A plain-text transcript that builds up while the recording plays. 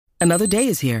Another day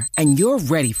is here, and you're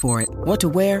ready for it. What to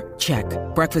wear? Check.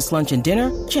 Breakfast, lunch, and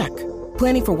dinner? Check.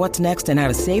 Planning for what's next and how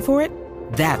to save for it?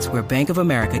 That's where Bank of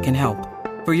America can help.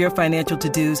 For your financial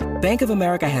to-dos, Bank of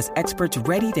America has experts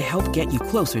ready to help get you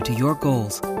closer to your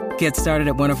goals. Get started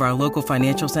at one of our local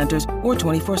financial centers or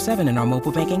 24/7 in our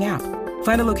mobile banking app.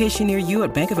 Find a location near you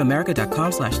at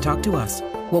bankofamerica.com/talktous.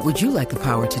 What would you like the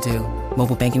power to do?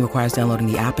 Mobile banking requires downloading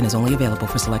the app and is only available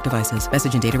for select devices.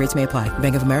 Message and data rates may apply.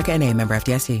 Bank of America N.A., member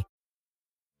FDIC.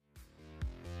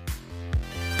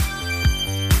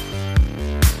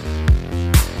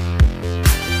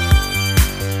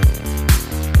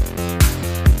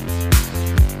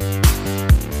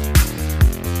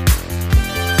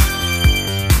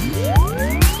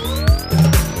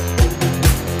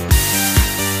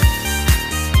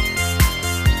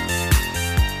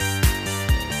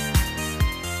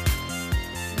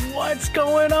 What's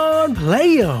going on,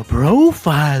 player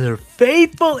profiler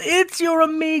faithful? It's your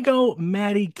amigo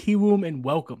Matty Kiwoom, and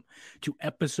welcome to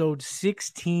episode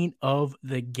 16 of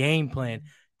the Game Plan.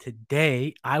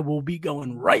 Today, I will be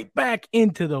going right back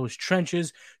into those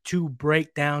trenches to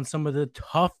break down some of the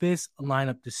toughest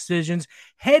lineup decisions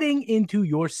heading into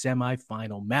your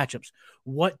semifinal matchups.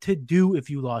 What to do if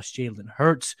you lost Jalen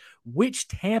Hurts, which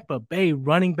Tampa Bay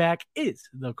running back is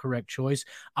the correct choice.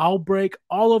 I'll break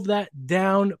all of that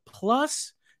down.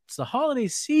 Plus, it's the holiday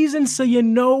season, so you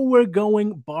know we're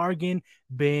going bargain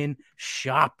bin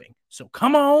shopping. So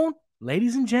come on,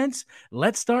 ladies and gents,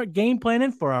 let's start game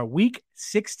planning for our Week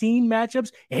 16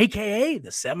 matchups, aka the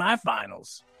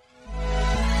semifinals.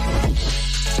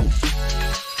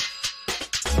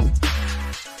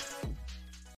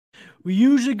 We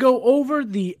usually go over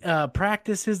the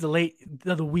practices, the late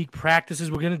of the week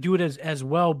practices. We're going to do it as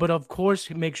well. But, of course,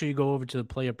 make sure you go over to the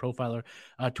Player Profiler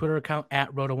Twitter account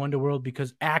at RotoWonderworld,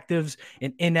 because actives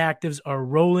and inactives are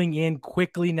rolling in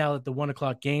quickly now that the 1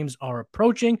 o'clock games are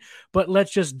approaching. But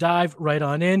let's just dive right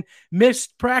on in.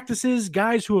 Missed practices,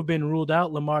 guys who have been ruled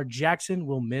out. Lamar Jackson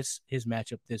will miss his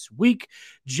matchup this week.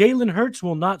 Jalen Hurts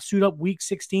will not suit up Week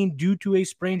 16 due to a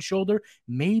sprained shoulder,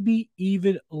 maybe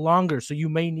even longer. So you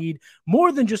may need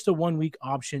more than just a 1 week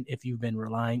option if you've been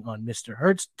relying on Mr.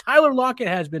 Hurts. Tyler Lockett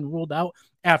has been ruled out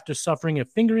after suffering a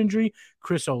finger injury.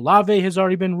 Chris Olave has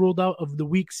already been ruled out of the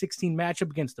Week 16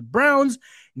 matchup against the Browns.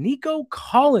 Nico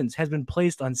Collins has been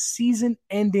placed on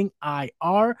season-ending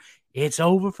IR. It's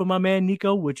over for my man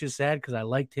Nico, which is sad because I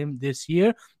liked him this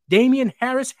year. Damian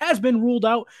Harris has been ruled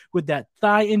out with that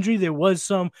thigh injury. There was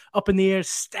some up-in-the-air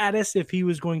status if he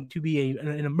was going to be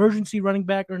an emergency running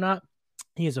back or not.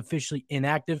 He is officially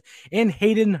inactive, and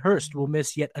Hayden Hurst will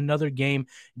miss yet another game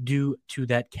due to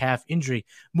that calf injury.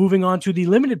 Moving on to the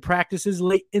limited practices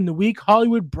late in the week,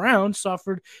 Hollywood Brown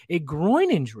suffered a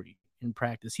groin injury in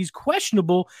practice. He's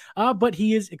questionable, but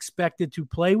he is expected to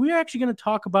play. We're actually going to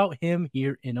talk about him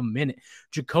here in a minute.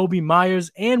 Jacoby Myers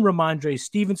and Ramondre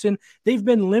Stevenson, they've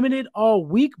been limited all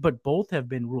week, but both have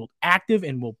been ruled active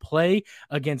and will play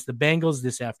against the Bengals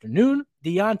this afternoon.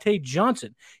 Deontay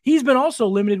Johnson, he's been also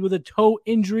limited with a toe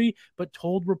injury, but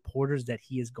told reporters that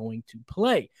he is going to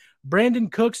play. Brandon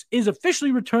Cooks is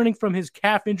officially returning from his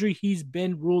calf injury. He's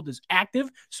been ruled as active,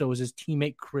 so is his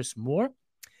teammate Chris Moore.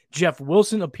 Jeff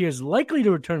Wilson appears likely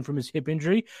to return from his hip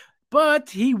injury, but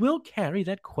he will carry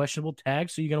that questionable tag,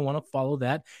 so you're going to want to follow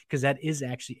that because that is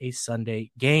actually a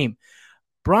Sunday game.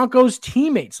 Broncos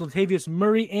teammates Latavius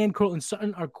Murray and Courtland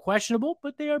Sutton are questionable,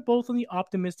 but they are both on the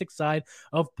optimistic side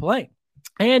of playing.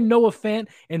 And Noah Fant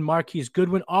and Marquise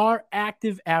Goodwin are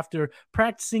active after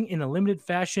practicing in a limited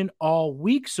fashion all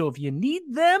week, so if you need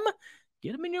them,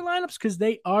 get them in your lineups because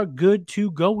they are good to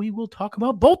go. We will talk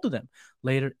about both of them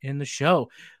later in the show.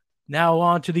 Now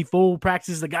on to the full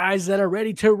practice, the guys that are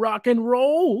ready to rock and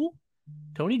roll.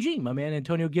 Tony G, my man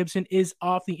Antonio Gibson, is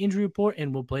off the injury report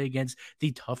and will play against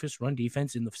the toughest run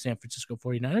defense in the San Francisco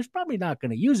 49ers. Probably not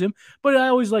going to use him, but I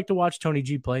always like to watch Tony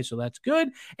G play, so that's good.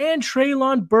 And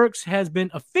Treylon Burks has been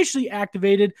officially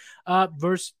activated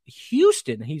versus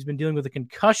Houston. He's been dealing with a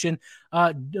concussion.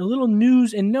 A little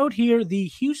news and note here, the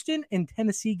Houston and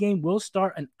Tennessee game will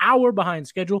start an hour behind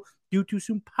schedule due to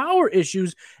some power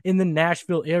issues in the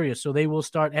Nashville area. So they will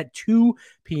start at 2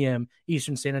 p.m.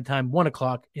 Eastern Standard Time, 1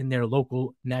 o'clock in their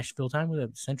local Nashville time,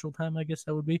 with Central Time, I guess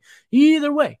that would be.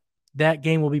 Either way, that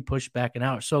game will be pushed back an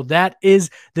hour. So that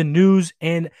is the news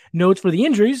and notes for the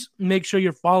injuries. Make sure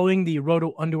you're following the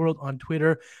Roto Underworld on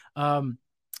Twitter.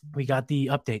 We got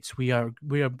the updates. We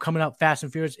are coming out fast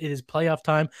and furious. It is playoff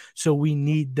time, so we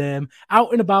need them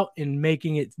out and about and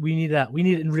making it. We need that. We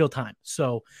need it in real time.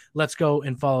 So let's go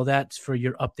and follow that for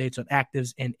your updates on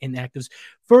actives and inactives.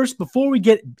 first, before we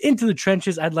get into the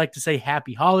trenches, I'd like to say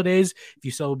happy holidays. If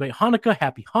you celebrate Hanukkah,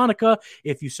 happy Hanukkah.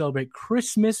 If you celebrate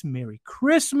Christmas, Merry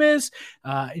Christmas.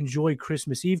 Enjoy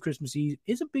Christmas Eve. Christmas Eve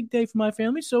is a big day for my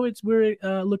family, so we're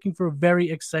looking for a very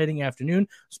exciting afternoon,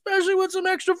 especially with some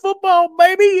extra football,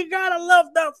 baby. You gotta love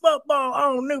that football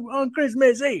on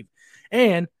Christmas Eve.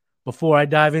 And before I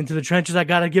dive into the trenches, I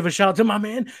got to give a shout out to my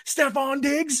man, Stephon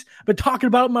Diggs. Been talking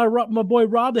about my boy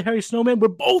Rob, the Hairy Snowman. We're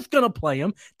both going to play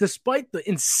him despite the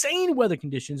insane weather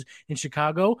conditions in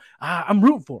Chicago. I'm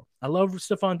rooting for him. I love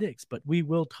Stephon Diggs, but we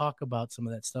will talk about some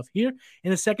of that stuff here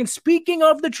in a second. Speaking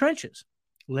of the trenches,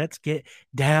 let's get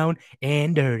down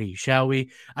and dirty, shall we?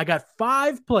 I got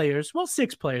 5 players, well,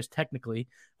 6 players technically.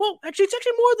 Well, actually, it's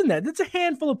actually more than that. It's a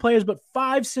handful of players, but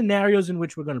 5 scenarios in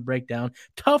which we're going to break down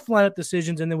tough lineup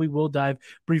decisions, and then we will dive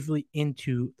briefly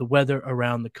into the weather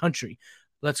around the country.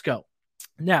 Let's go.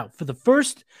 Now, for the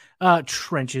first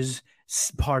trenches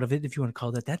part of it, if you want to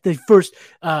call that, the first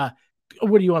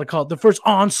what do you want to call it? The first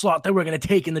onslaught that we're going to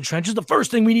take in the trenches. The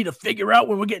first thing we need to figure out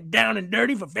when we're getting down and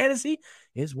dirty for fantasy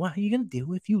is what are you going to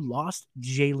do if you lost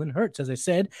Jalen Hurts? As I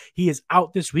said, he is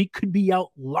out this week, could be out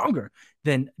longer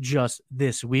than just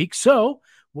this week. So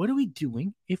what are we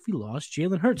doing if we lost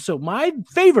Jalen Hurts? So my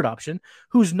favorite option,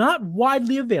 who's not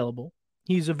widely available,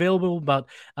 he's available about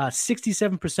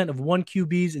 67% of 1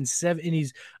 QBs and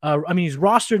he's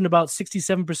rostered in about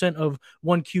 67% of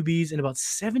 1 QBs and about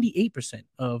 78%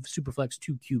 of Superflex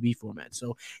 2 QB format.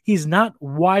 So he's not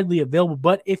widely available,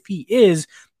 but if he is,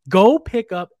 go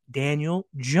pick up Daniel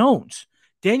Jones.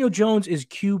 Daniel Jones is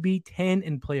QB 10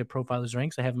 in Player Profilers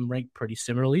ranks. I have him ranked pretty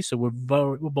similarly, so we're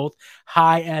both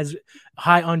high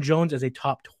on Jones as a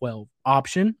top 12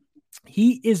 option.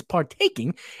 He is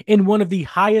partaking in one of the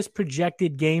highest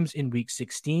projected games in week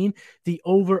 16. The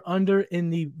over-under in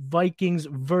the Vikings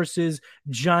versus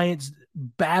Giants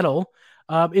battle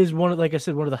is one of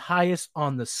the highest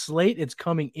on the slate. It's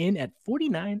coming in at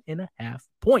 49.5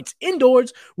 points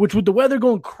indoors, which with the weather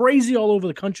going crazy all over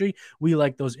the country, we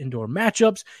like those indoor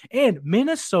matchups. And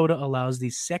Minnesota allows the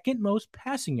second most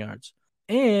passing yards.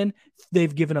 And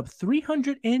they've given up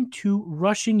 302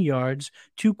 rushing yards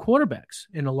to quarterbacks.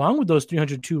 And along with those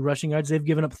 302 rushing yards, they've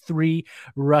given up 3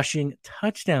 rushing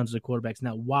touchdowns to quarterbacks.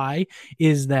 Now, why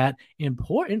is that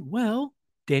important? Well,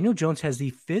 Daniel Jones has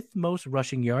the 5th most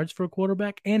rushing yards for a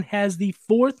quarterback and has the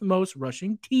 4th most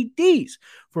rushing TDs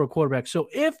for a quarterback. So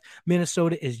if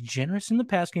Minnesota is generous in the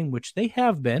pass game, which they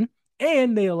have been,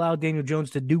 and they allow Daniel Jones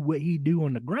to do what he do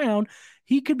on the ground,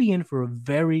 he could be in for a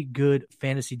very good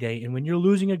fantasy day. And when you're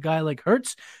losing a guy like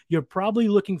Hurts, you're probably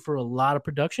looking for a lot of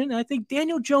production. And I think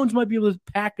Daniel Jones might be able to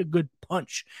pack a good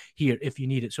punch here if you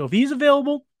need it. So if he's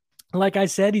available, like I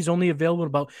said, he's only available in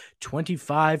about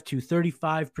 25 to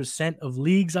 35% of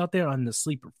leagues out there on the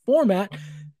sleeper format.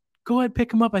 Go ahead,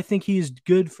 pick him up. I think he's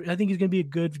good. I think he's going to be a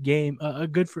good game.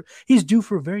 He's due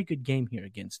for a very good game here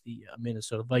against the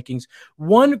Minnesota Vikings.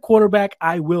 One quarterback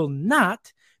I will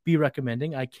not be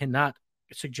recommending, I cannot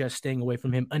suggest staying away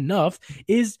from him enough,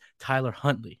 is Tyler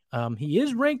Huntley. He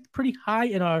is ranked pretty high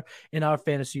in our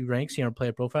fantasy ranks here on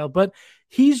Player Profile, but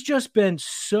he's just been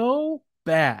so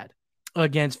bad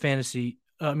against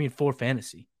for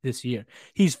fantasy this year.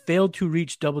 He's failed to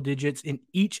reach double digits in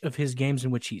each of his games in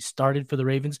which he started for the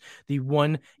Ravens. The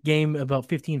one game about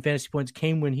 15 fantasy points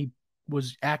came when he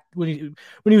was asked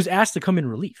to come in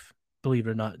relief, believe it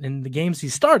or not. In the games he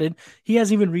started, he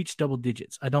hasn't even reached double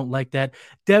digits. I don't like that.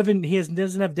 Doesn't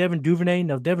have Devin Duvernay.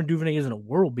 Now, Devin Duvernay isn't a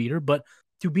world beater, but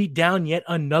to beat down yet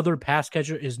another pass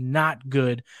catcher is not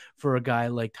good for a guy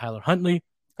like Tyler Huntley.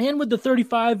 And with the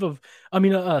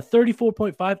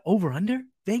 34.5 over under,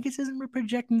 Vegas isn't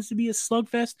projecting this to be a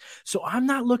slugfest. So I'm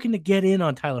not looking to get in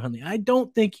on Tyler Huntley. I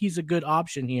don't think he's a good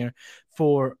option here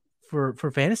for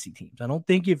fantasy teams. I don't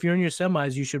think if you're in your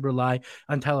semis, you should rely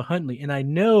on Tyler Huntley. And I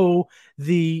know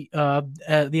the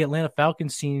Atlanta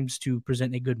Falcons seems to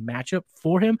present a good matchup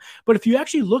for him. But if you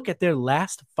actually look at their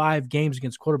last 5 games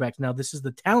against quarterbacks, now this is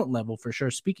the talent level for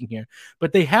sure speaking here,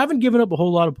 but they haven't given up a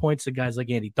whole lot of points to guys like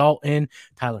Andy Dalton,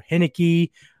 Tyler Heineke,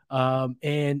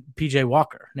 and PJ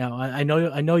Walker. Now, I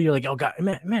know you're like, oh God,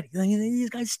 Matt, these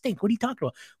guys stink. What are you talking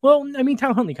about? Well,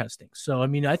 Tyler Huntley kind of stinks. So,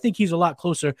 I think he's a lot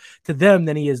closer to them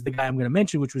than he is the guy I'm going to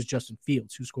mention, which was Justin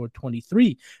Fields, who scored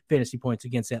 23 fantasy points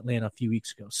against Atlanta a few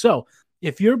weeks ago. So,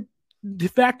 if you're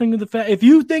factoring in the fact, if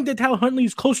you think that Tyler Huntley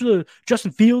is closer to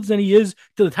Justin Fields than he is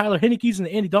to the Tyler Heinekes and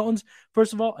the Andy Daltons,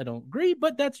 first of all, I don't agree,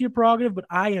 but that's your prerogative. But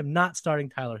I am not starting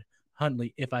Tyler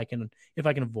Huntley if I can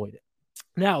avoid it.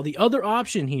 Now, the other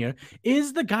option here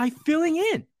is the guy filling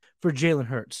in for Jalen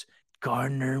Hurts,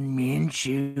 Gardner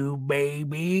Minshew,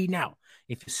 baby. Now,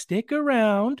 if you stick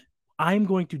around, I'm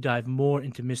going to dive more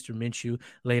into Mr. Minshew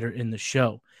later in the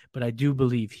show, but I do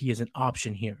believe he is an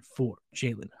option here for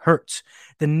Jalen Hurts.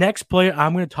 The next player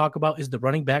I'm going to talk about is the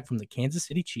running back from the Kansas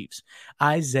City Chiefs,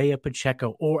 Isaiah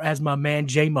Pacheco, or as my man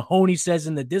Jay Mahoney says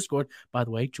in the Discord, by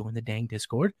the way, join the dang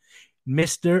Discord,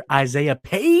 Mr. Isaiah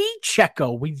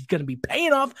Pacheco. We're going to be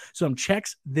paying off some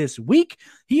checks this week.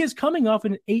 He is coming off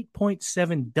an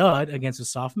 8.7 dud against a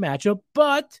soft matchup,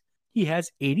 but he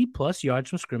has 80-plus yards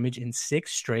from scrimmage in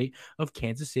 6 straight of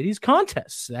Kansas City's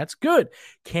contests. That's good.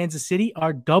 Kansas City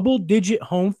are double-digit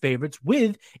home favorites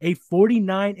with a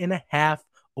 49.5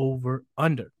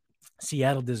 over-under.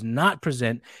 Seattle does not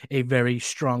present a very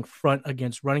strong front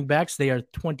against running backs. They are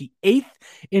 28th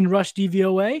in rush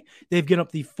DVOA. They've given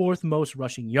up the 4th most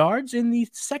rushing yards and the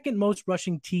 2nd most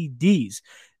rushing TDs.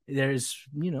 There's,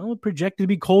 projected to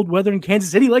be cold weather in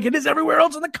Kansas City like it is everywhere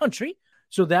else in the country.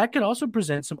 So that could also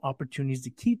present some opportunities to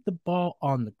keep the ball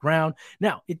on the ground.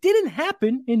 Now, it didn't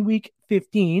happen in week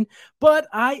 15, but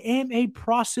I am a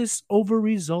process over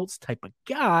results type of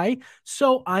guy,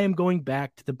 so I am going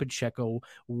back to the Pacheco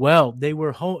well. They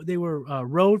were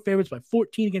road favorites by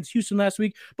 14 against Houston last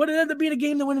week, but it ended up being a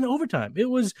game that went into overtime. It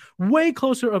was way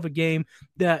closer of a game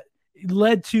that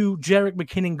led to Jerick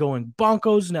McKinnon going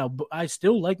bonkos. Now, I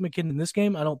still like McKinnon in this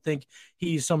game. I don't think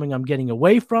he's something I'm getting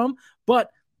away from, but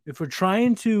if we're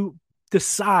trying to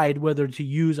decide whether to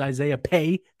use Isaiah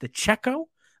Pacheco,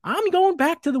 I'm going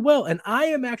back to the well, and I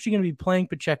am actually going to be playing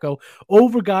Pacheco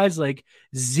over guys like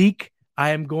Zeke.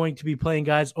 I am going to be playing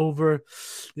guys over,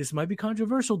 this might be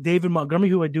controversial, David Montgomery,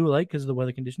 who I do like because of the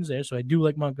weather conditions there, so I do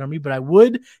like Montgomery, but I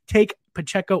would take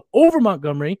Pacheco over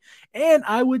Montgomery, and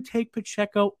I would take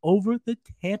Pacheco over the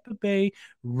Tampa Bay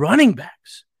running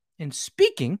backs. And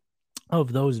speaking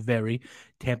of those very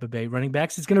Tampa Bay running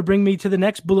backs, it's going to bring me to the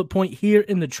next bullet point here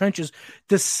in the trenches,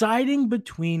 deciding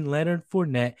between Leonard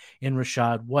Fournette and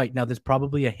Rachaad White. Now, there's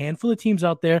probably a handful of teams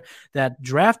out there that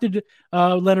drafted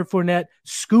Leonard Fournette,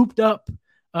 scooped up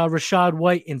Rachaad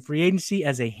White in free agency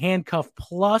as a handcuff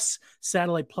plus,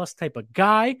 satellite plus type of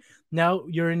guy. Now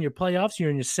you're in your playoffs, you're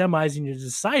in your semis, and you're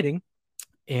deciding,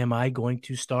 am I going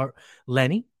to start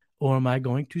Lenny or am I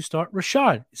going to start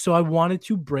Rachaad? So I wanted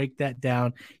to break that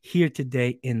down here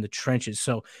today in the trenches.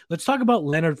 So let's talk about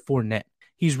Leonard Fournette.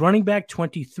 He's running back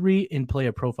 23 in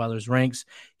Player Profiler's ranks.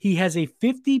 He has a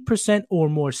 50% or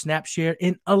more snap share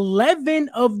in 11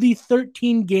 of the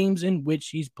 13 games in which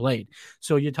he's played.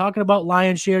 So you're talking about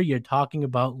lion share, you're talking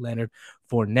about Leonard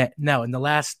Fournette. Now, in the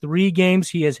last 3 games,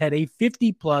 he has had a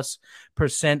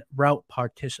 50+% route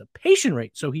participation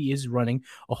rate. So he is running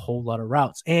a whole lot of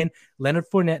routes. And Leonard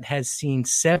Fournette has seen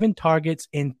 7 targets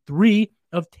in 3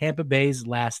 of Tampa Bay's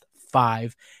last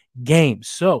 5 games.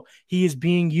 So he is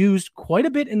being used quite a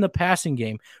bit in the passing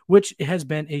game, which has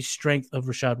been a strength of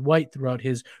Rachaad White throughout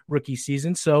his rookie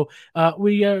season. So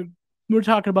we're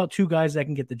talking about 2 guys that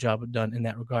can get the job done in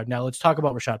that regard. Now let's talk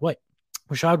about Rachaad White.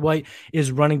 Rachaad White is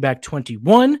running back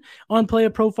 21 on Player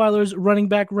Profiler's running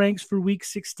back ranks for week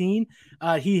 16.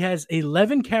 He has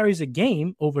 11 carries a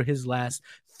game over his last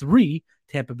 3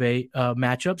 Tampa Bay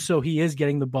matchup. So he is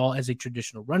getting the ball as a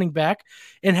traditional running back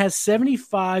and has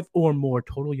 75 or more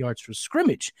total yards for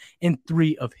scrimmage in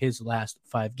 3 of his last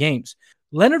 5 games.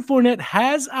 Leonard Fournette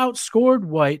has outscored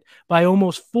White by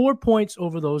almost 4 points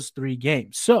over those 3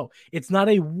 games. So it's not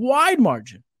a wide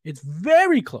margin. It's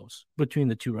very close between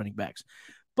the 2 running backs.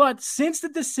 But since the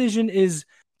decision is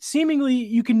seemingly,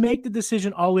 you can make the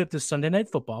decision all the way up to Sunday Night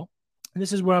Football. And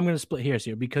this is where I'm going to split hairs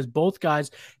here because both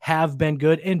guys have been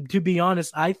good. And to be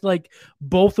honest, I like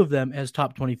both of them as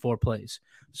top 24 plays.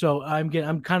 So I'm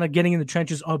kind of getting in the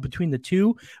trenches between the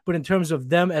 2. But in terms of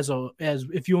them as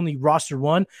if you only roster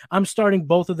one, I'm starting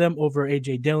both of them over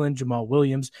A.J. Dillon, Jamal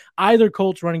Williams, either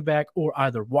Colts running back or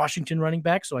either Washington running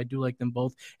back. So I do like them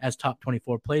both as top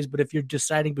 24 plays. But if you're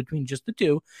deciding between just the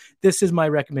 2, this is my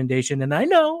recommendation. And I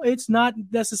know it's not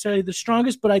necessarily the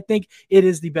strongest, but I think it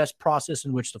is the best process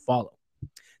in which to follow.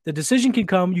 The decision can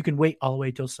come. You can wait all the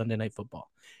way till Sunday Night Football.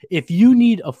 If you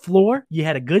need a floor, you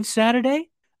had a good Saturday,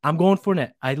 I'm going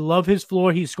Fournette. I love his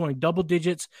floor. He's scoring double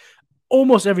digits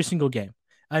almost every single game.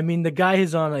 I mean, the guy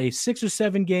is on a 6 or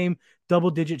 7 game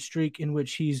double-digit streak in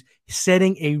which he's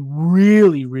setting a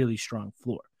really, really strong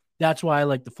floor. That's why I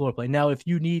like the floor play. Now, if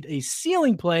you need a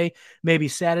ceiling play, maybe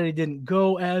Saturday didn't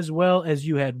go as well as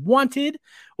you had wanted,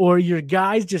 or your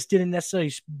guys just didn't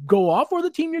necessarily go off, or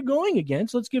the team you're going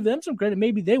against, let's give them some credit.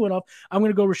 Maybe they went off. I'm going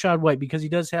to go Rachaad White because he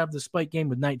does have the spike game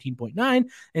with 19.9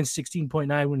 and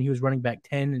 16.9 when he was running back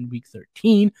 10 in week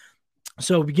 13.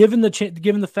 So given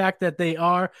the fact that they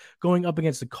are going up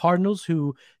against the Cardinals,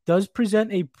 who does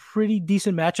present a pretty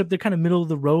decent matchup, they're kind of middle of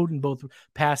the road in both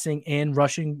passing and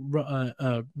rushing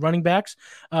running backs.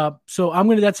 So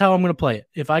that's how I'm gonna play it.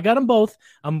 If I got them both,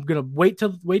 I'm gonna wait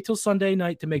till Sunday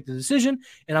night to make the decision,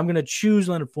 and I'm gonna choose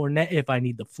Leonard Fournette if I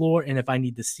need the floor, and if I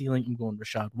need the ceiling, I'm going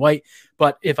Rachaad White.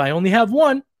 But if I only have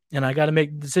one, and I got to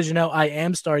make the decision now, I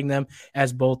am starting them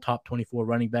as both top 24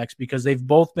 running backs because they've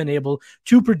both been able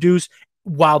to produce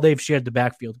while they've shared the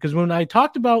backfield. Because when I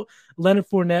talked about Leonard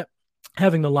Fournette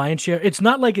having the lion's share, it's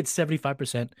not like it's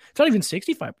 75%. It's not even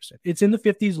 65%. It's in the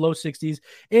 50s, low 60s.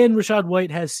 And Rachaad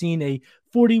White has seen a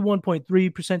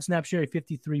 41.3% snap share, a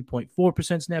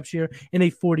 53.4% snap share, and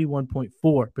a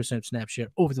 41.4% snap share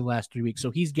over the last 3 weeks.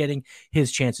 So he's getting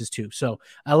his chances too. So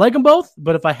I like them both,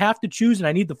 but if I have to choose and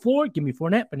I need the floor, give me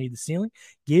Fournette. If I need the ceiling,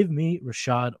 give me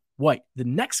Rachaad White. The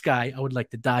next guy I would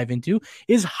like to dive into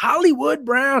is Hollywood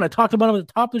Brown. I talked about him at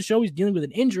the top of the show. He's dealing with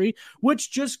an injury, which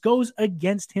just goes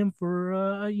against him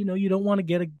for, you don't want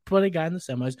to put a guy in the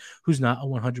semis who's not a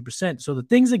 100%. So the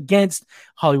things against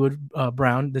Hollywood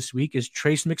Brown this week is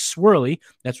Trace McSwirly.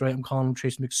 That's right. I'm calling him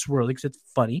Trace McSwirly because it's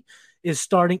funny. Is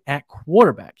starting at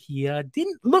quarterback. He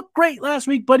didn't look great last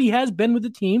week, but he has been with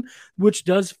the team, which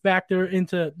does factor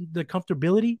into the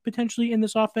comfortability potentially in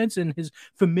this offense and his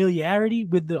familiarity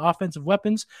with the offensive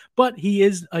weapons. But he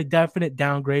is a definite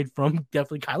downgrade from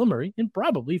definitely Kyler Murray and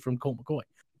probably from Colt McCoy.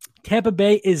 Tampa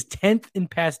Bay is 10th in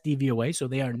pass DVOA, so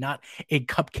they are not a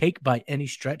cupcake by any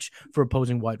stretch for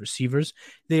opposing wide receivers.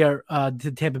 They are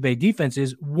the Tampa Bay defense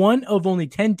is one of only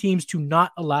 10 teams to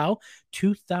not allow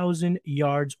 2,000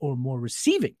 yards or more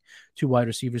receiving to wide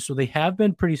receivers, so they have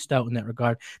been pretty stout in that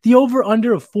regard. The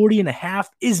over-under of 40.5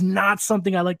 is not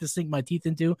something I like to sink my teeth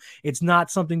into. It's not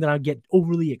something that I get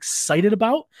overly excited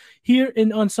about here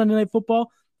on Sunday Night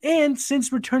Football. And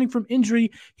since returning from injury,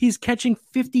 he's catching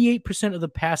 58% of the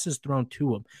passes thrown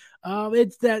to him.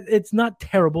 It's not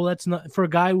terrible. That's not for a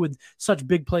guy with such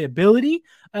big playability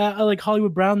like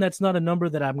Hollywood Brown. That's not a number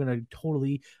that I'm going to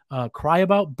totally cry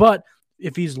about. But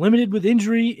if he's limited with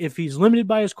injury, if he's limited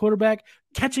by his quarterback,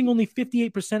 catching only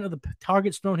 58% of the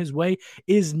targets thrown his way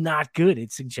is not good.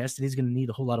 It suggests that he's going to need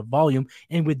a whole lot of volume.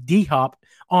 And with D-Hop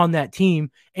on that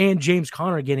team and James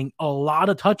Conner getting a lot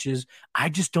of touches, I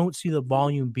just don't see the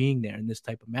volume being there in this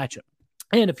type of matchup.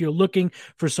 And if you're looking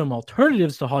for some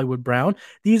alternatives to Hollywood Brown,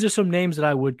 these are some names that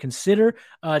I would consider.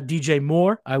 DJ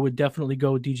Moore, I would definitely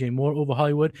go with DJ Moore over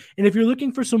Hollywood. And if you're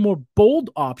looking for some more bold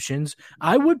options,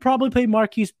 I would probably play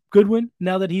Marquise Goodwin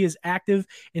now that he is active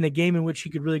in a game in which he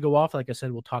could really go off. Like I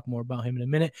said, we'll talk more about him in a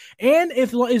minute. And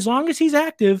as long as he's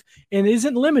active and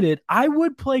isn't limited, I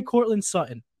would play Cortland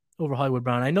Sutton over Hollywood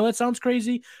Brown. I know that sounds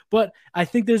crazy, but I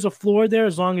think there's a floor there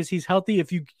as long as he's healthy.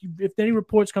 If any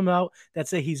reports come out that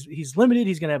say he's limited,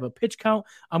 he's going to have a pitch count,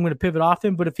 I'm going to pivot off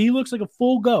him. But if he looks like a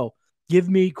full go, give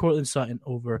me Cortland Sutton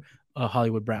over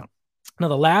Hollywood Brown. Now,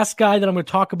 the last guy that I'm going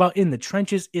to talk about in the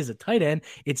trenches is a tight end.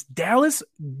 It's Dallas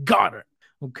Goedert.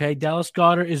 Okay, Dallas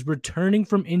Goedert is returning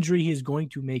from injury. He is going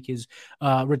to make his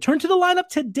return to the lineup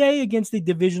today against the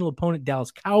divisional opponent, Dallas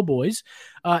Cowboys.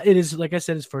 It is, like I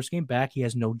said, his first game back. He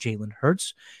has no Jalen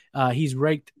Hurts. He's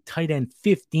ranked tight end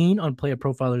 15 on Player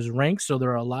Profiler's ranks, so there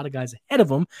are a lot of guys ahead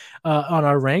of him on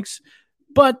our ranks.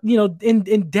 But,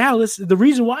 in Dallas, the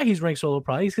reason why he's ranked so low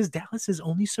probably is because Dallas has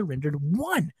only surrendered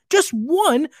just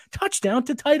one touchdown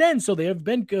to tight end, so they have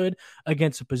been good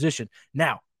against the position.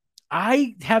 Now,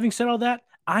 having said all that,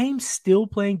 I am still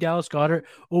playing Dallas Goedert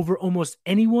over almost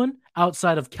anyone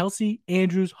outside of Kelsey,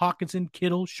 Andrews, Hawkinson,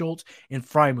 Kittle, Schultz, and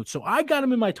Freiermuth. So I got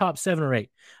him in my top 7 or 8.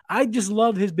 I just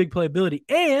love his big playability.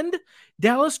 And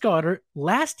Dallas Goedert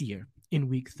last year in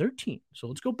week 13. So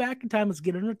let's go back in time. Let's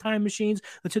get in our time machines.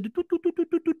 Let's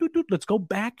go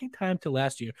back in time to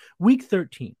last year. Week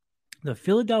 13. The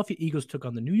Philadelphia Eagles took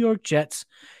on the New York Jets,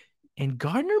 and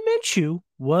Gardner Minshew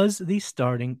was the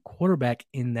starting quarterback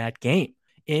in that game.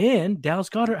 And Dallas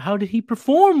Goedert, how did he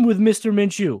perform with Mr.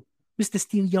 Minshew? Mr.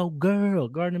 Steal Your Girl,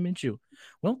 Gardner Minshew.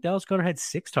 Well, Dallas Goedert had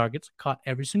 6 targets, caught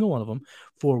every single one of them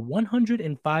for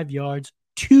 105 yards,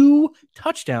 2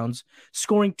 touchdowns,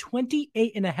 scoring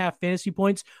 28.5 fantasy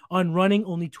points on running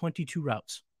only 22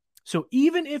 routes. So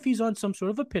even if he's on some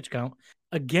sort of a pitch count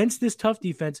against this tough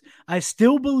defense, I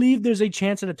still believe there's a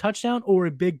chance at a touchdown or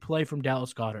a big play from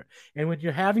Dallas Goedert. And when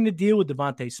you're having to deal with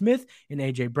Devontae Smith and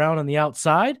A.J. Brown on the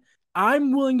outside,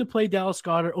 I'm willing to play Dallas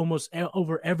Goedert almost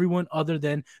over everyone other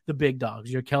than the big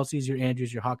dogs, your Kelseys, your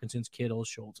Andrews, your Hawkinsons, Kittles,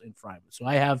 Schultz, and Fryman. So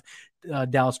I have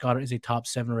Dallas Goedert as a top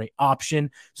 7 or 8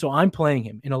 option. So I'm playing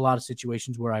him in a lot of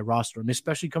situations where I roster him,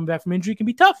 especially coming back from injury. Can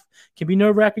be tough, can be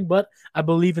nerve-wracking, but I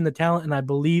believe in the talent and I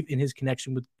believe in his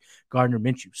connection with Gardner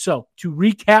Minshew. So to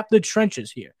recap the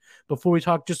trenches here, before we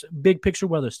talk just big picture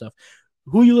weather stuff,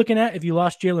 who are you looking at if you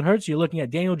lost Jalen Hurts? You're looking at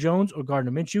Daniel Jones or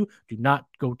Gardner Minshew. Do not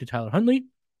go to Tyler Huntley.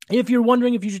 If you're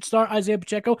wondering if you should start Isaiah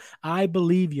Pacheco, I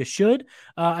believe you should.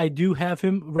 I do have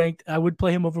him ranked. I would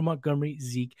play him over Montgomery,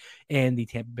 Zeke, and the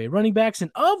Tampa Bay running backs.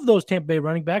 And of those Tampa Bay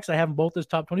running backs, I have them both as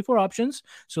top 24 options.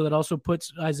 So that also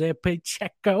puts Isaiah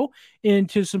Pacheco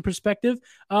into some perspective.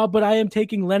 But I am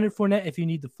taking Leonard Fournette if you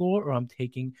need the floor, or I'm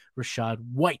taking Rachaad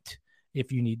White if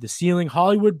you need the ceiling.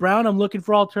 Hollywood Brown, I'm looking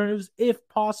for alternatives if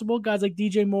possible. Guys like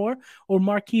DJ Moore or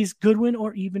Marquise Goodwin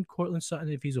or even Cortland Sutton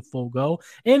if he's a full go.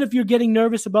 And if you're getting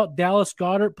nervous about Dallas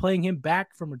Goedert, playing him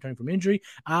back from returning from injury,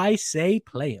 I say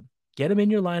play him. Get him in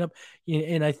your lineup,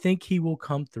 and I think he will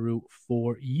come through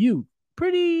for you.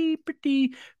 Pretty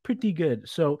good.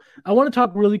 So I want to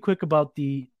talk really quick about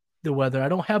the weather. I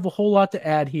don't have a whole lot to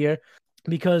add here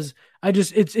because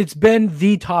it's been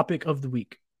the topic of the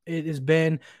week. It has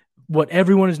been what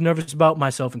everyone is nervous about,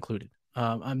 myself included.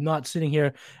 I'm not sitting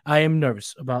here. I am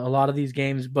nervous about a lot of these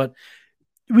games, but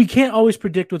we can't always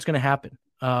predict what's going to happen.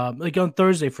 Like on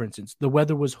Thursday, for instance, the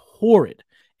weather was horrid,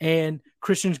 and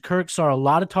Christian Kirk saw a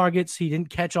lot of targets. He didn't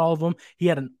catch all of them. He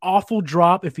had an awful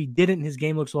drop. If he didn't, his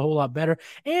game looks a whole lot better.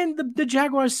 And the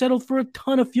Jaguars settled for a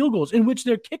ton of field goals in which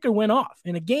their kicker went off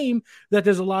in a game that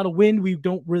there's a lot of wind. We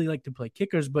don't really like to play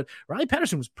kickers, but Riley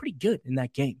Patterson was pretty good in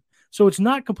that game. So it's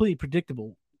not completely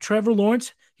predictable. Trevor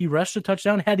Lawrence, he rushed a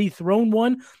touchdown. Had he thrown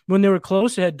one when they were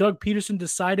close, had Doug Peterson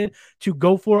decided to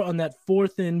go for it on that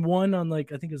 4th and 1 on I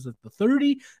think it was the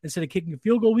 30 instead of kicking a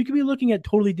field goal, we could be looking at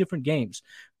totally different games.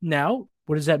 Now,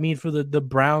 what does that mean for the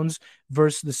Browns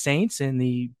versus the Saints and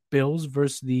the Bills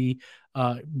versus the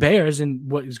Bears,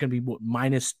 and what is going to be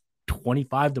minus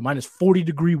 25 to minus 40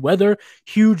 degree weather,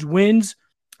 huge winds?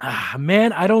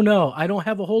 Man, I don't know. I don't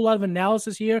have a whole lot of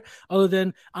analysis here other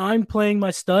than I'm playing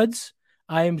my studs.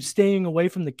 I am staying away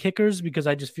from the kickers because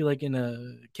I just feel like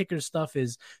kicker stuff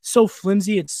is so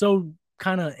flimsy. It's so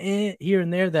kind of here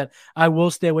and there that I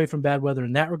will stay away from bad weather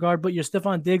in that regard. But your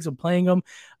Stephon Diggs, I'm playing him.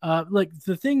 Like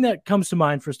the thing that comes to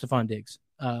mind for Stephon Diggs,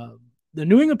 the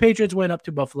New England Patriots went up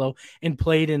to Buffalo and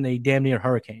played in a damn near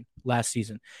hurricane last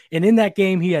season. And in that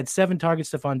game, he had 7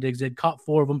 targets, Stephon Diggs had caught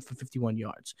 4 of them for 51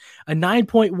 yards. A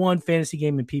 9.1 fantasy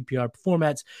game in PPR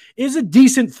formats is a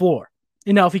decent floor.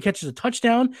 And now if he catches a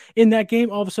touchdown in that game,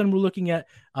 all of a sudden we're looking at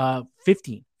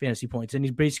 15 fantasy points, and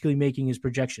he's basically making his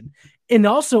projection. And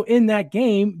also in that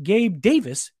game, Gabe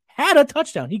Davis had a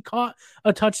touchdown. He caught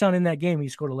a touchdown in that game. He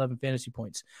scored 11 fantasy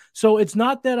points. So it's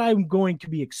not that I'm going to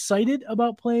be excited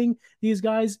about playing these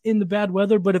guys in the bad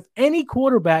weather, but if any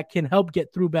quarterback can help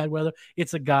get through bad weather,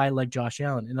 it's a guy like Josh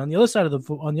Allen. And on the other side of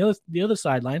the other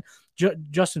sideline,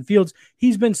 Justin Fields,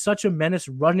 he's been such a menace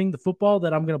running the football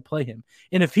that I'm going to play him.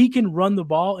 And if he can run the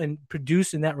ball and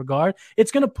produce in that regard,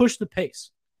 it's going to push the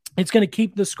pace. It's going to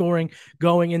keep the scoring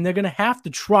going, and they're going to have to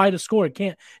try to score. It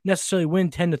can't necessarily win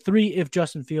 10-3 if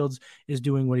Justin Fields is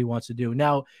doing what he wants to do.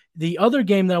 Now, the other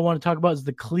game that I want to talk about is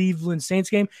the Cleveland Saints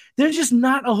game. There's just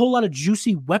not a whole lot of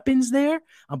juicy weapons there.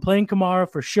 I'm playing Kamara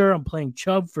for sure. I'm playing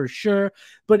Chubb for sure.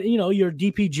 But, your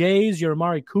DPJs, your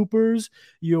Amari Coopers,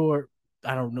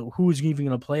 I don't know who's even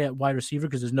going to play at wide receiver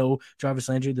because there's no Jarvis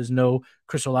Landry, there's no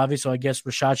Chris Olave, so I guess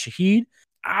Rashad Shaheed.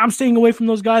 I'm staying away from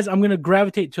those guys. I'm going to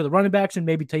gravitate to the running backs and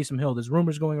maybe Taysom Hill. There's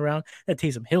rumors going around that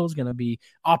Taysom Hill is going to be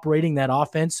operating that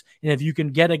offense. And if you can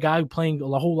get a guy playing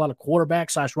a whole lot of quarterback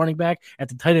 / running back at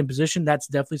the tight end position, that's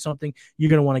definitely something you're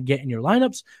going to want to get in your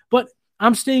lineups. But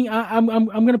I'm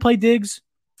going to play Diggs.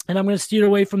 And I'm going to steer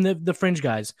away from the fringe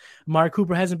guys. Amari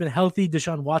Cooper hasn't been healthy.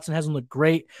 Deshaun Watson hasn't looked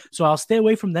great. So I'll stay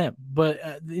away from them. But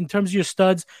in terms of your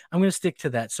studs, I'm going to stick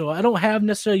to that. So I don't have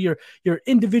necessarily your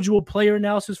individual player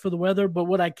analysis for the weather. But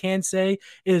what I can say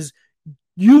is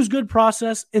use good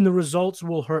process, and the results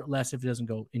will hurt less if it doesn't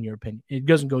go in your opinion. It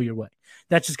doesn't go your way.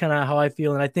 That's just kind of how I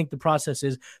feel. And I think the process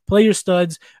is play your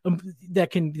studs that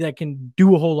can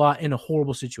do a whole lot in a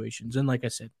horrible situations. And like I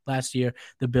said, last year,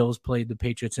 the Bills played the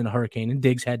Patriots in a hurricane, and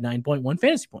Diggs had 9.1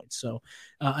 fantasy points. So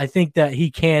I think that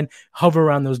he can hover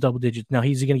around those double digits. Now,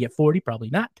 is he going to get 40? Probably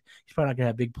not. He's probably not going to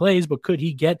have big plays, but could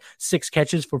he get 6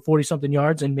 catches for 40-something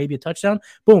yards and maybe a touchdown?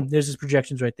 Boom, there's his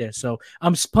projections right there. So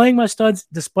I'm playing my studs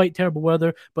despite terrible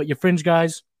weather, but your fringe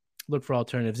guys, look for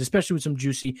alternatives, especially with some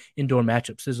juicy indoor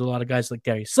matchups. There's a lot of guys like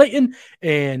Darius Slayton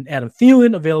and Adam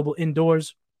Thielen available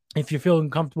indoors. if you're feeling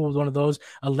comfortable with one of those,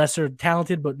 a lesser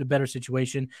talented but a better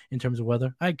situation in terms of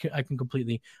weather, I can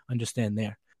completely understand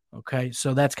there. Okay,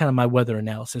 so that's kind of my weather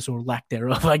analysis, or lack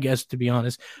thereof, I guess, to be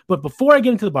honest. But before I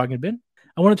get into the bargain bin,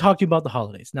 I want to talk to you about the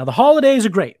holidays. Now, the holidays are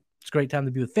great. It's a great time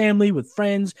to be with family, with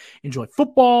friends, enjoy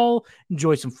football,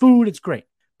 enjoy some food. It's great.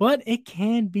 But it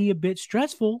can be a bit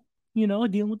stressful.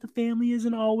 Dealing with the family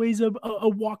isn't always a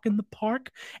walk in the park.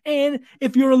 And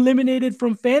if you're eliminated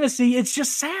from fantasy, it's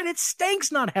just sad. It stinks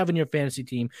not having your fantasy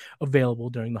team available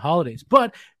during the holidays.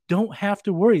 But don't have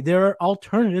to worry. There are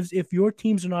alternatives if your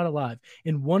teams are not alive.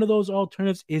 And one of those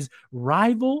alternatives is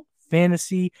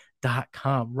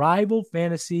rivalfantasy.com. Rival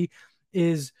Fantasy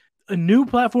is a new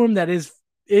platform that it's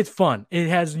fun. It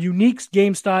has unique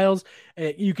game styles.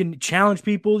 You can challenge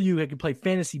people. You can play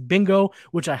fantasy bingo,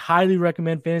 which I highly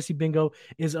recommend. Fantasy bingo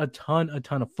is a ton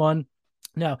of fun.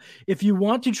 Now, if you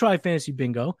want to try fantasy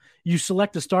bingo, you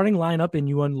select a starting lineup and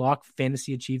you unlock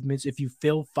fantasy achievements. If you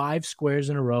fill 5 squares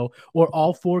in a row or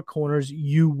all 4 corners,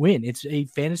 you win. It's a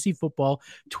fantasy football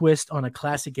twist on a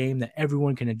classic game that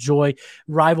everyone can enjoy.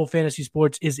 Rival Fantasy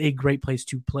Sports is a great place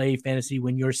to play fantasy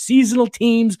when your seasonal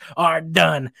teams are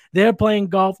done. They're playing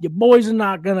golf. Your boys are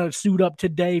not going to suit up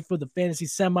today for the fantasy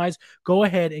semis. Go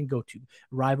ahead and go to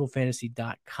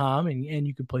rivalfantasy.com and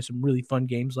you can play some really fun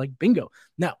games like bingo.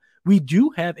 Now, we do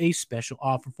have a special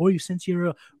offer for you since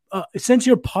you're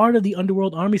part of the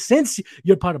Underworld Army, since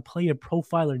you're part of Player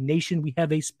Profiler Nation. We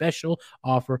have a special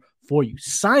offer for you.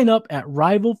 Sign up at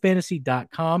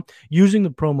rivalfantasy.com using the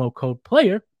promo code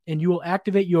PLAYER, and you will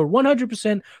activate your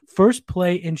 100% first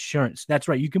play insurance. That's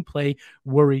right. You can play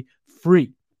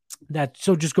worry-free.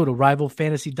 So just go to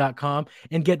rivalfantasy.com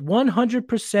and get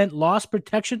 100% loss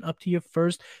protection up to your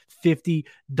first $50.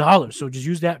 So just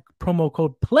use that promo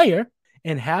code PLAYER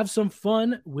and have some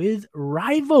fun with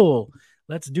Rival.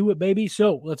 Let's do it, baby.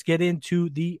 So let's get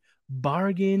into the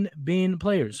bargain bin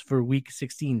players for week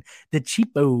 16. The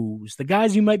cheapos, the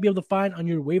guys you might be able to find on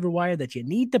your waiver wire that you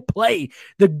need to play.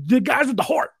 The guys with the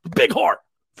heart, the big heart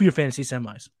for your fantasy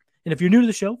semis. And if you're new to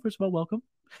the show, first of all, welcome.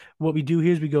 What we do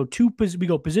here is we go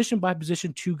position by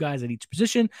position, 2 guys at each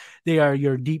position. They are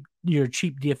your cheap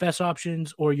DFS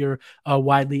options or your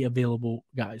widely available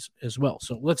guys as well.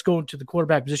 So let's go into the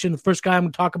quarterback position. The first guy I'm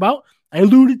going to talk about, I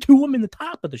alluded to him in the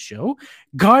top of the show,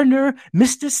 Gardner,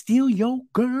 Mr. Steal Yo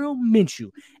Girl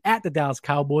Minshew at the Dallas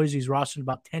Cowboys. He's rostered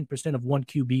about 10% of 1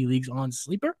 QB leagues on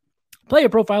Sleeper. Player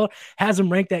Profiler has him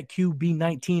ranked at QB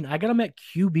 19. I got him at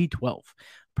QB 12.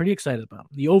 Pretty excited about him.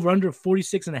 The over-under of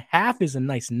 46.5 is a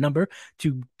nice number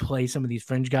to play some of these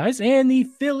fringe guys. And the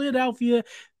Philadelphia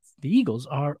Eagles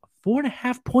are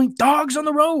 4.5-point dogs on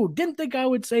the road. Didn't think I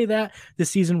would say that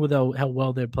this season with how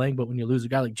well they're playing, but when you lose a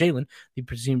guy like Jalen, the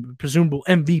presumable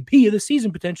MVP of the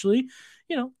season potentially,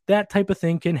 that type of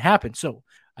thing can happen. So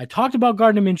I talked about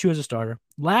Gardner Minshew as a starter.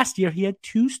 Last year, he had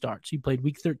 2 starts. He played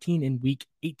week 13 and week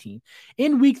 18.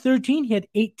 In week 13, he had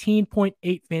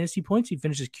 18.8 fantasy points. He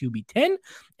finishes QB 10.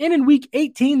 And in week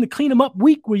 18, the clean him up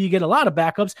week where you get a lot of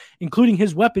backups, including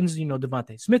his weapons.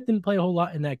 Devontae Smith didn't play a whole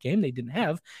lot in that game. They didn't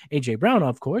have A.J. Brown,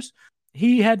 of course.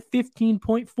 He had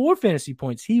 15.4 fantasy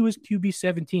points. He was QB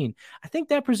 17. I think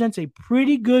that presents a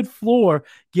pretty good floor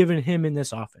given him in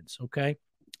this offense, okay?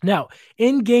 Now,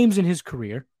 in games in his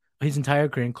entire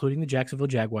career, including the Jacksonville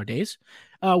Jaguar days,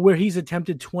 where he's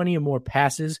attempted 20 or more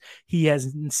passes. He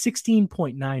has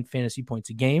 16.9 fantasy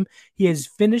points a game. He has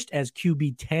finished as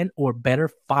QB 10 or better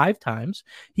 5 times.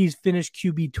 He's finished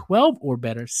QB 12 or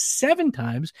better 7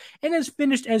 times, and has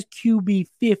finished as QB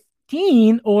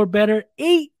 15 or better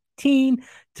 18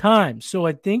 times. So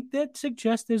I think that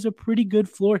suggests there's a pretty good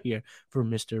floor here for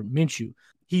Mr. Minshew.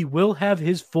 He will have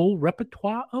his full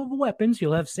repertoire of weapons.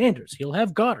 He'll have Sanders. He'll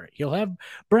have Goddard. He'll have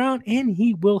Brown, and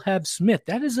he will have Smith.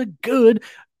 That is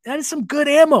some good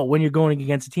ammo when you're going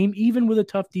against a team, even with a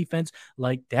tough defense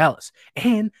like Dallas.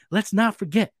 And let's not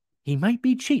forget, he might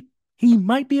be cheap. He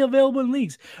might be available in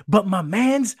leagues, but my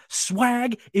man's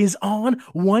swag is on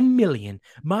 1 million.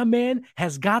 My man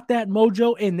has got that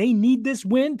mojo, and they need this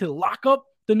win to lock up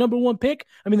the number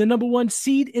 1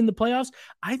 seed in the playoffs.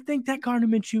 I think that Gardner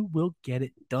Minshew will get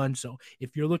it done. So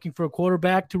if you're looking for a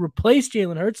quarterback to replace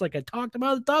Jalen Hurts, like I talked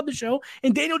about at the top of the show,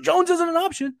 and Daniel Jones isn't an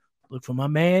option, look for my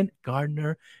man,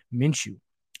 Gardner Minshew.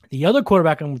 The other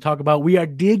quarterback I'm going to talk about, we are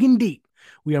digging deep.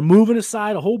 We are moving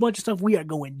aside a whole bunch of stuff. We are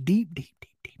going deep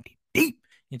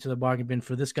into the bargain bin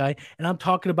for this guy. And I'm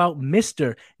talking about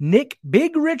Mr. Nick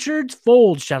Big Richards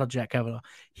Foles. Shout out Jack Kavanaugh.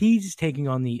 He's taking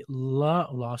on the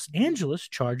Los Angeles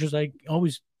Chargers. I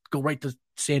always go right to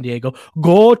San Diego.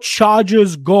 Go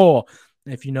Chargers, go.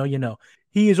 If you know, you know.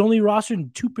 He is only rostered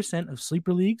in 2% of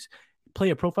sleeper leagues.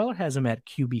 Player Profiler has him at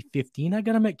QB 15. I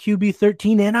got him at QB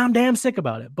 13, and I'm damn sick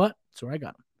about it, but that's where I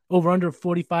got him. Over under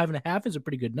 45.5 is a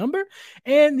pretty good number.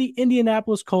 And the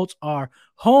Indianapolis Colts are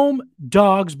home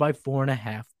dogs by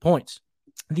 4.5 points.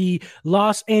 The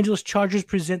Los Angeles Chargers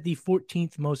present the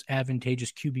 14th most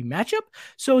advantageous QB matchup,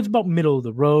 so it's about middle of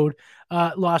the road.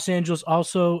 Los Angeles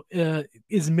also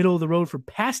is middle of the road for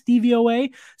pass DVOA,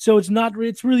 so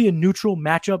it's really a neutral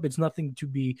matchup. It's nothing to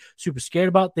be super scared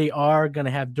about. They are going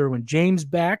to have Derwin James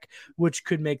back, which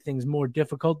could make things more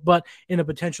difficult, but in a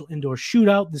potential indoor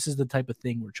shootout, this is the type of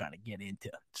thing we're trying to get into.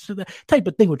 So the type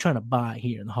of thing we're trying to buy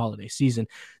here in the holiday season.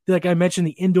 Like I mentioned,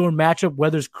 the indoor matchup,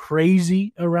 weather's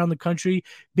crazy around the country.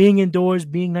 Being indoors,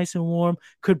 being nice and warm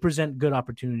could present good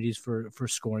opportunities for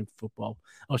scoring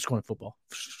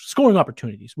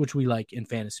opportunities, which we like in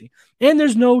fantasy. And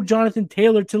there's no Jonathan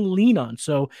Taylor to lean on,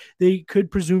 so they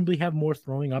could presumably have more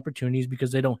throwing opportunities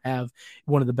because they don't have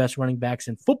one of the best running backs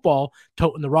in football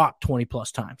toting the rock 20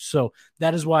 plus times. So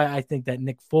that is why I think that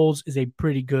Nick Foles is a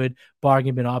pretty good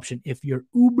bargain bin option if you're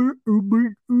uber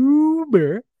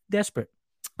desperate.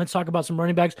 Let's talk about some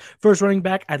running backs. First running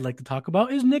back I'd like to talk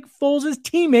about is Nick Foles'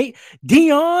 teammate,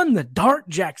 Deion the Dart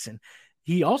Jackson.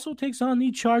 He also takes on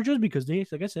the Chargers because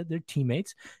like I said, they're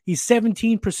teammates. He's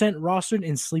 17% rostered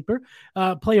in Sleeper.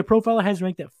 Player Profiler has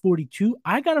ranked at 42.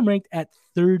 I got him ranked at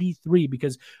 33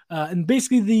 because, and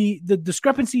basically the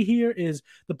discrepancy here is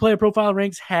the Player Profile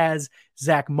ranks has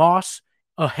Zach Moss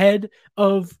ahead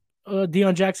of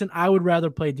Deion Jackson. I would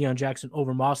rather play Deion Jackson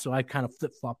over Moss, so I kind of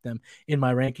flip-flop them in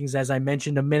my rankings. As I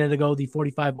mentioned a minute ago, the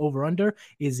 45 over-under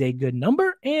is a good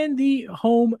number, and the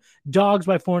home dogs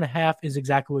by 4.5 is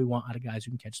exactly what we want out of guys who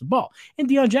can catch the ball. And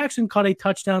Deion Jackson caught a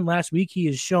touchdown last week. He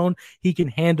has shown he can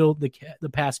handle the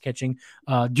pass-catching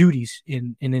duties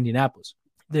in Indianapolis.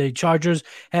 The Chargers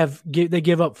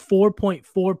give up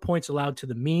 4.4 points allowed to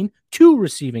the mean, 2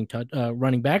 receiving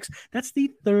running backs. That's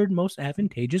the third most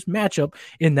advantageous matchup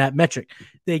in that metric.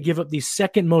 They give up the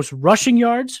second most rushing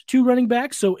yards to running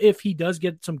backs. So if he does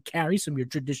get some carry, some of your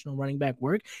traditional running back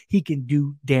work, he can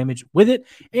do damage with it.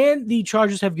 And the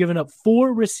Chargers have given up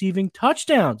 4 receiving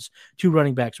touchdowns to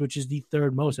running backs, which is the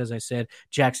third most. As I said,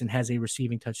 Jackson has a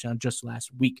receiving touchdown just last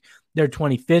week. They're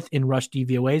 25th in rush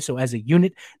DVOA. So as a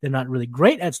unit, they're not really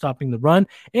great at stopping the run.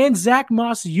 And Zach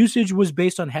Moss' usage was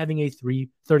based on having a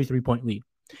 33-point lead.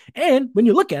 And when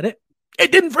you look at it,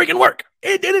 it didn't freaking work.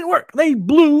 It didn't work. They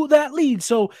blew that lead.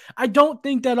 So I don't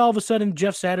think that all of a sudden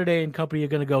Jeff Saturday and company are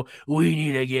going to go, we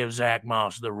need to give Zach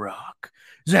Moss the rock.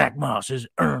 Zach Moss has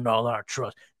earned all our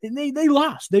trust. And they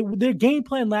lost. Their game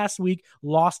plan last week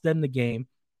lost them the game,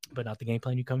 but not the game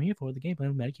plan you come here for. The game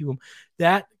plan,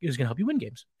 that is going to help you win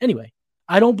games. Anyway,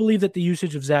 I don't believe that the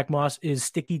usage of Zach Moss is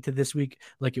sticky to this week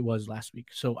like it was last week.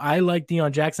 So I like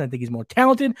Deion Jackson. I think he's more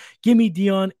talented. Give me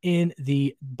Deion in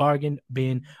the bargain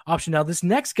bin option. Now, this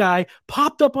next guy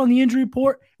popped up on the injury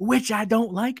report, which I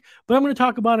don't like, but I'm going to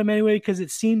talk about him anyway because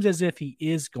it seems as if he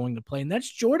is going to play, and that's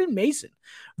Jordan Mason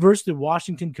versus the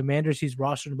Washington Commanders. He's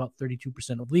rostered in about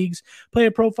 32% of leagues.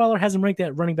 Player Profiler has him ranked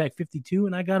at running back 52,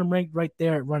 and I got him ranked right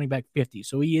there at running back 50.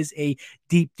 So he is a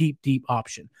deep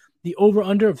option. The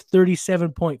over-under of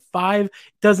 37.5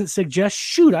 doesn't suggest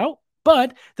shootout,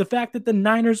 but the fact that the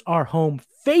Niners are home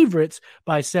favorites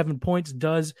by 7 points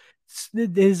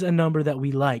is a number that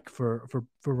we like for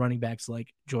running backs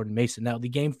like Jordan Mason. Now, the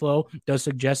game flow does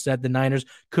suggest that the Niners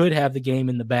could have the game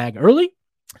in the bag early.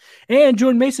 And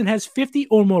Jordan Mason has 50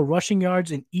 or more rushing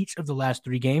yards in each of the last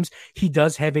 3 games. He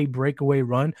does have a breakaway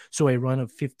run, so a run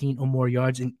of 15 or more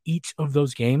yards in each of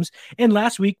those games. And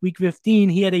last week, week 15,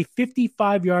 he had a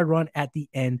 55-yard run at the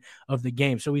end of the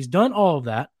game. So he's done all of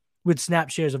that with snap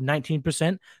shares of 19%,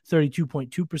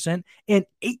 32.2%, and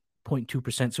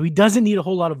 8.2%. So he doesn't need a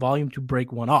whole lot of volume to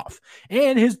break one off.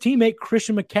 And his teammate,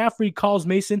 Christian McCaffrey, calls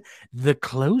Mason the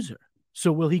closer.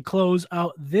 So will he close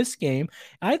out this game?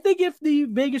 I think if the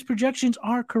Vegas projections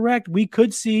are correct, we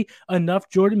could see enough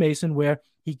Jordan Mason where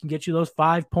he can get you those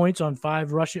 5 points on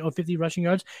 50 rushing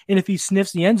yards. And if he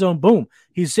sniffs the end zone, boom,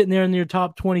 he's sitting there in your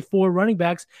top 24 running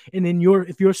backs. And then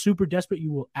if you're super desperate,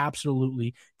 you will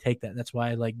absolutely take that. That's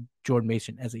why I like Jordan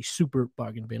Mason as a super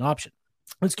bargain bin option.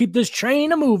 Let's keep this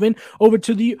train moving over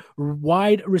to the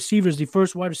wide receivers. The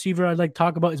first wide receiver I'd like to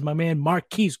talk about is my man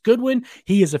Marquise Goodwin.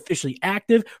 He is officially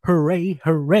active. Hooray,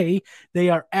 hooray. They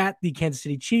are at the Kansas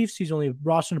City Chiefs. He's only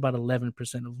rostered about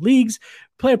 11% of leagues.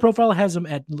 Player Profile has him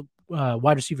at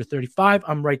wide receiver 35.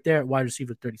 I'm right there at wide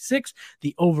receiver 36.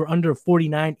 The over-under of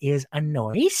 49 is a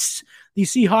nice. The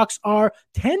Seahawks are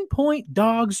 10-point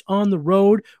dogs on the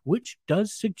road, which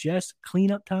does suggest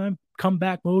cleanup time,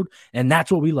 comeback mode, and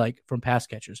that's what we like from pass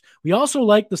catchers. We also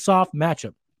like the soft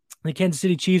matchup. The Kansas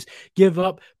City Chiefs give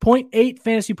up 0.8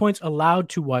 fantasy points allowed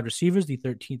to wide receivers, the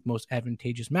 13th most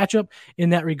advantageous matchup in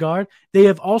that regard. They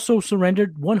have also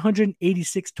surrendered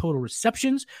 186 total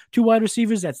receptions to wide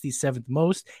receivers. That's the 7th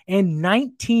most, and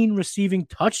 19 receiving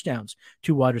touchdowns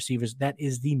to wide receivers. That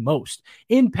is the most.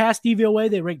 In pass DVOA,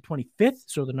 they rank 25th,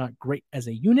 so they're not great as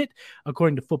a unit,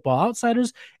 according to Football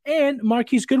Outsiders. And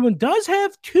Marquise Goodwin does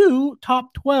have 2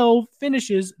 top 12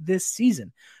 finishes this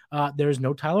season. There is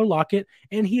no Tyler Lockett,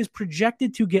 and he is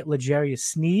projected to get L'Jarius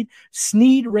Sneed.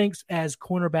 Sneed ranks as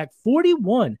cornerback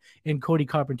 41 in Cody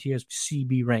Carpenter's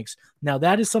CB ranks. Now,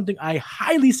 that is something I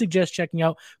highly suggest checking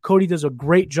out. Cody does a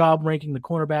great job ranking the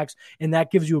cornerbacks, and that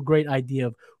gives you a great idea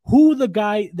of who the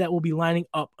guy that will be lining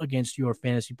up against your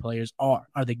fantasy players are.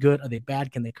 Are they good? Are they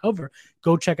bad? Can they cover?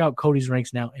 Go check out Cody's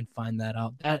ranks now and find that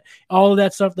out. All of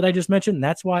that stuff that I just mentioned,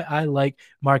 that's why I like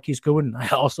Marquise Goodwin. I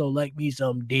also like me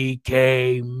some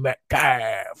DK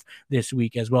Metcalf this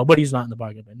week as well, but he's not in the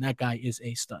bargain bin. That guy is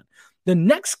a stud. The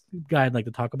next guy I'd like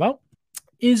to talk about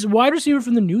is wide receiver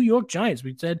from the New York Giants.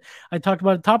 I talked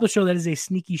about at the top of the show, that is a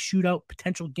sneaky shootout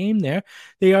potential game there.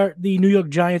 The New York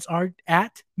Giants are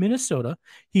at Minnesota.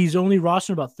 He's only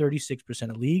rostered about 36%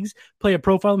 of leagues. Player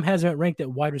profile him has him ranked at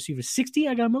wide receiver 60.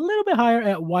 I got him a little bit higher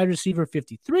at wide receiver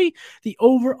 53. The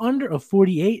over-under of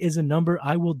 48 is a number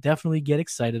I will definitely get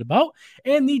excited about.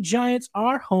 And the Giants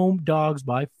are home dogs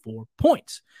by 4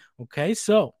 points. Okay,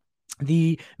 so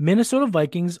the Minnesota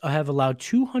Vikings have allowed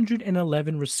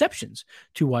 211 receptions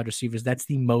to wide receivers. That's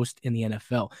the most in the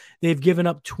NFL. They've given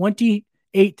up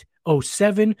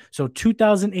 2,807, so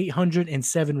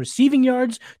 2,807 receiving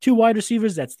yards to wide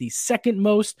receivers. That's the 2nd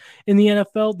most in the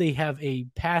NFL. They have a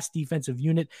pass defensive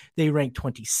unit. They rank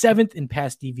 27th in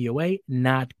pass DVOA.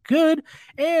 Not good.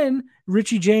 And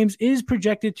Richie James is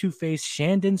projected to face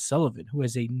Shandon Sullivan, who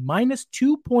has a minus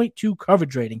 2.2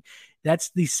 coverage rating.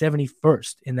 That's the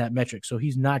 71st in that metric. So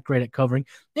he's not great at covering.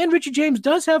 And Richie James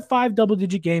does have 5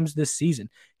 double-digit games this season.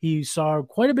 He saw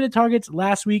quite a bit of targets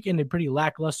last week in a pretty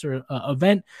lackluster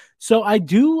event. So I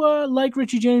do like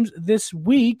Richie James this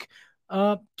week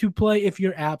to play if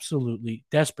you're absolutely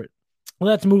desperate.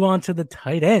 Let's move on to the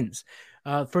tight ends.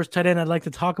 First tight end I'd like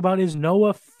to talk about is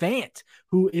Noah Fant,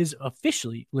 who is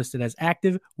officially listed as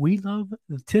active. We love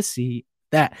to see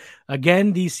that.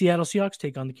 Again, the Seattle Seahawks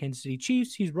take on the Kansas City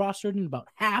Chiefs. He's rostered in about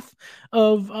half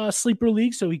of sleeper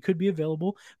leagues, so he could be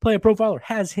available. Player Profiler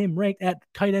has him ranked at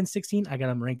tight end 16. I got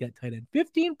him ranked at tight end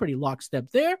 15. Pretty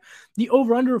lockstep there. The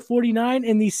over-under of 49,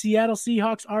 and the Seattle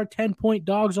Seahawks are 10-point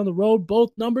dogs on the road.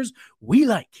 Both numbers we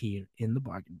like here in the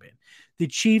bargain bin. The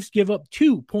Chiefs give up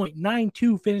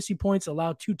 2.92 fantasy points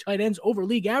allowed to tight ends over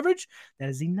league average. That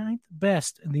is the 9th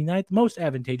best and the 9th most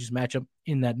advantageous matchup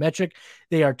in that metric.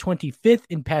 They are 25th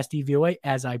in pass DVOA,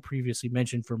 as I previously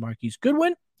mentioned for Marquise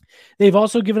Goodwin. They've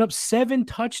also given up 7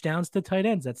 touchdowns to tight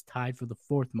ends. That's tied for the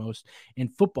 4th most in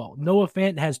football. Noah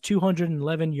Fant has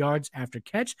 211 yards after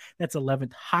catch. That's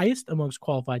 11th highest amongst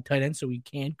qualified tight ends, so he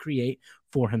can create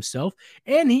for himself.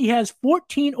 And he has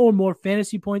 14 or more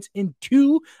fantasy points in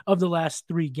 2 of the last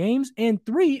 3 games and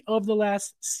 3 of the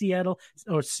last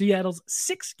Seattle's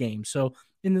 6 games. So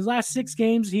in the last 6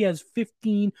 games, he has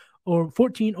 15 or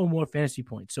 14 or more fantasy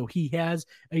points. So he has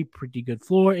a pretty good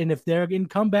floor. And if they're in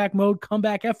comeback mode,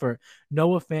 comeback effort,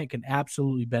 Noah Fant can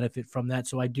absolutely benefit from that.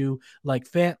 So I do like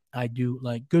Fant, I do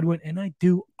like Goodwin, and I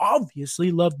do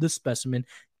obviously love the specimen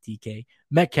DK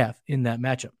Metcalf in that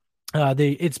matchup.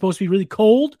 It's supposed to be really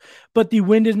cold, but the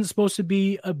wind isn't supposed to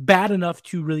be bad enough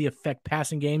to really affect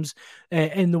passing games.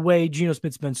 And the way Geno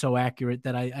Smith's been so accurate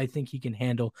that I think he can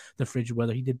handle the frigid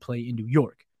weather. He did play in New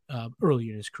York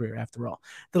earlier in his career, after all.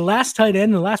 The last tight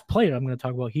end, the last player I'm going to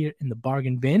talk about here in the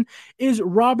bargain bin is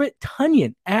Robert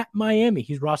Tonyan at Miami.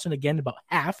 He's rostered again about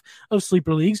half of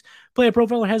sleeper leagues. Player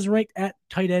Profiler has ranked at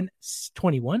tight end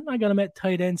 21. I got him at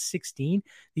tight end 16.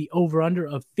 The over-under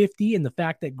of 50, and the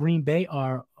fact that Green Bay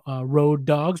are road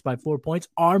dogs by 4 points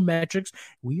are metrics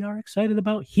we are excited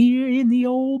about here in the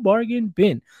old bargain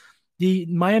bin. The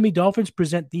Miami Dolphins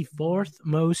present the 4th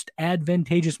most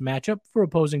advantageous matchup for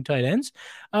opposing tight ends,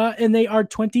 and they are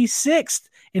 26th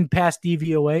in pass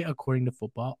DVOA according to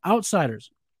Football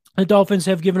Outsiders. The Dolphins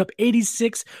have given up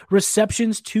 86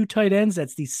 receptions to tight ends.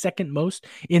 That's the 2nd most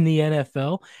in the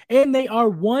NFL. And they are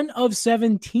one of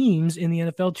 7 teams in the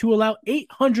NFL to allow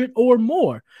 800 or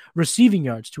more receiving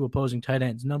yards to opposing tight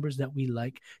ends, numbers that we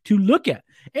like to look at.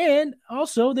 And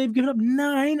also, they've given up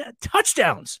 9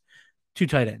 touchdowns to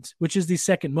tight ends, which is the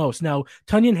 2nd most. Now,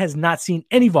 Tonyan has not seen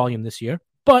any volume this year,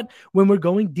 but when we're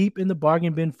going deep in the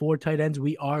bargain bin for tight ends,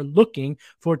 we are looking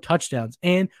for touchdowns,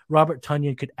 and Robert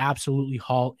Tonyan could absolutely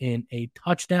haul in a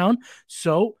touchdown.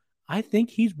 So I think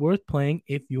he's worth playing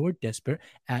if you're desperate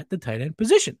at the tight end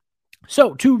position.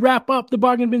 So to wrap up the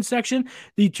bargain bin section,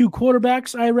 the two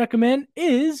quarterbacks I recommend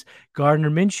is Gardner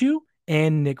Minshew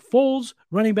and Nick Foles.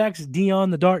 Running backs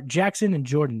Deion the Dart Jackson and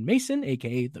Jordan Mason,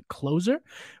 a.k.a. the closer.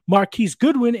 Marquise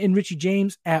Goodwin and Richie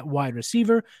James at wide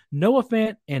receiver. Noah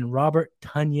Fant and Robert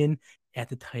Tonyan at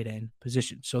the tight end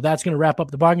position. So that's going to wrap up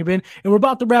the bargain bin. And we're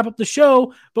about to wrap up the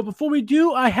show. But before we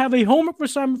do, I have a homework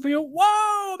assignment for you.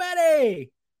 Whoa,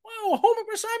 Maddie! Whoa,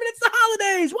 homework assignment. It's the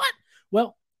holidays. What?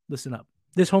 Well, listen up.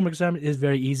 This homework assignment is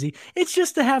very easy. It's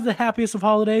just to have the happiest of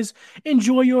holidays.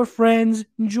 Enjoy your friends,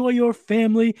 enjoy your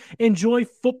family, enjoy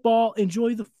football,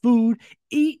 enjoy the food,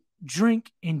 eat,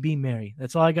 drink, and be merry.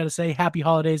 That's all I got to say. Happy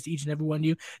holidays to each and every one of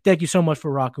you. Thank you so much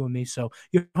for rocking with me. So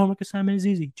your homework assignment is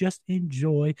easy. Just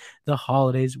enjoy the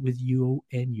holidays with you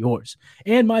and yours.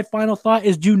 And my final thought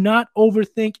is do not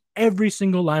overthink every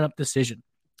single lineup decision.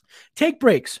 Take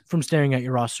breaks from staring at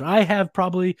your roster. I have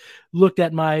probably looked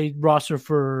at my roster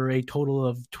for a total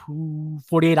of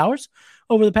 48 hours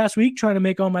over the past week trying to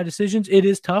make all my decisions. It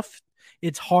is tough.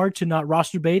 It's hard to not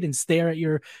roster bait and stare at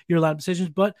your lineup decisions,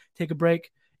 but take a break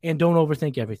and don't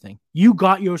overthink everything. You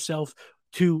got yourself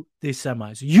to the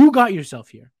semis. You got yourself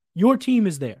here. Your team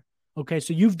is there. Okay,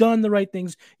 so you've done the right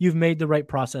things. You've made the right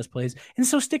process plays. And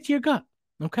so stick to your gut.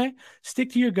 Okay,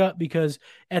 stick to your gut because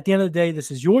at the end of the day, this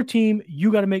is your team.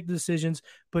 You got to make the decisions,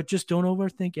 but just don't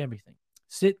overthink everything.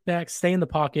 Sit back, stay in the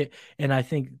pocket, and I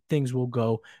think things will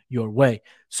go your way.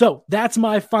 So that's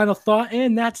my final thought,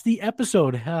 and that's the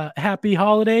episode. Happy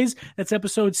holidays. That's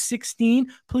episode 16.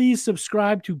 Please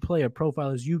subscribe to Player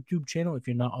Profiler's YouTube channel if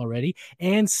you're not already,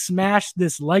 and smash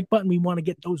this like button. We want to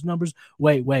get those numbers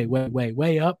way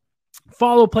up.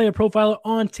 Follow Player Profiler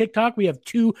on TikTok. We have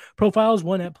two profiles,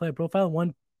 one at Player Profiler,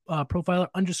 one Profiler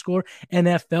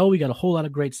 _NFL. We got a whole lot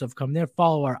of great stuff coming there.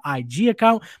 Follow our IG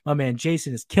account. My man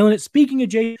Jason is killing it. Speaking of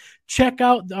Jason, check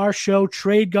out our show,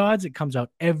 Trade Gods. It comes out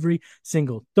every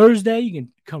single Thursday. You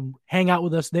can come hang out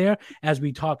with us there as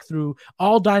we talk through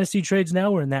all dynasty trades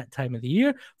now. We're in that time of the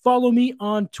year. Follow me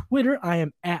on Twitter. I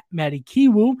am at Matty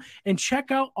Kiwu. And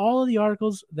check out all of the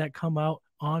articles that come out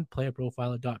on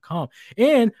playerprofiler.com.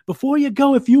 And before you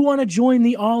go, if you want to join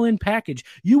the all-in package,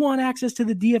 you want access to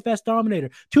the DFS Dominator,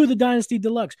 to the Dynasty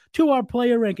Deluxe, to our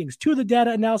player rankings, to the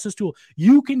data analysis tool,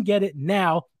 you can get it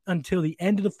now until the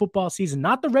end of the football season,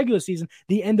 not the regular season,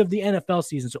 the end of the NFL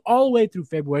season. So all the way through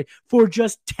February for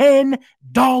just $10.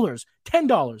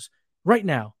 $10 right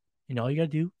now. And all you got to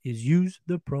do is use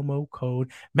the promo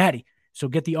code Matty. So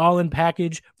get the all-in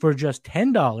package for just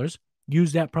 $10.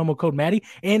 Use that promo code Matty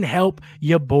and help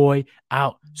your boy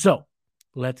out. So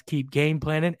let's keep game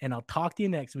planning, and I'll talk to you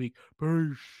next week.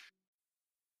 Peace.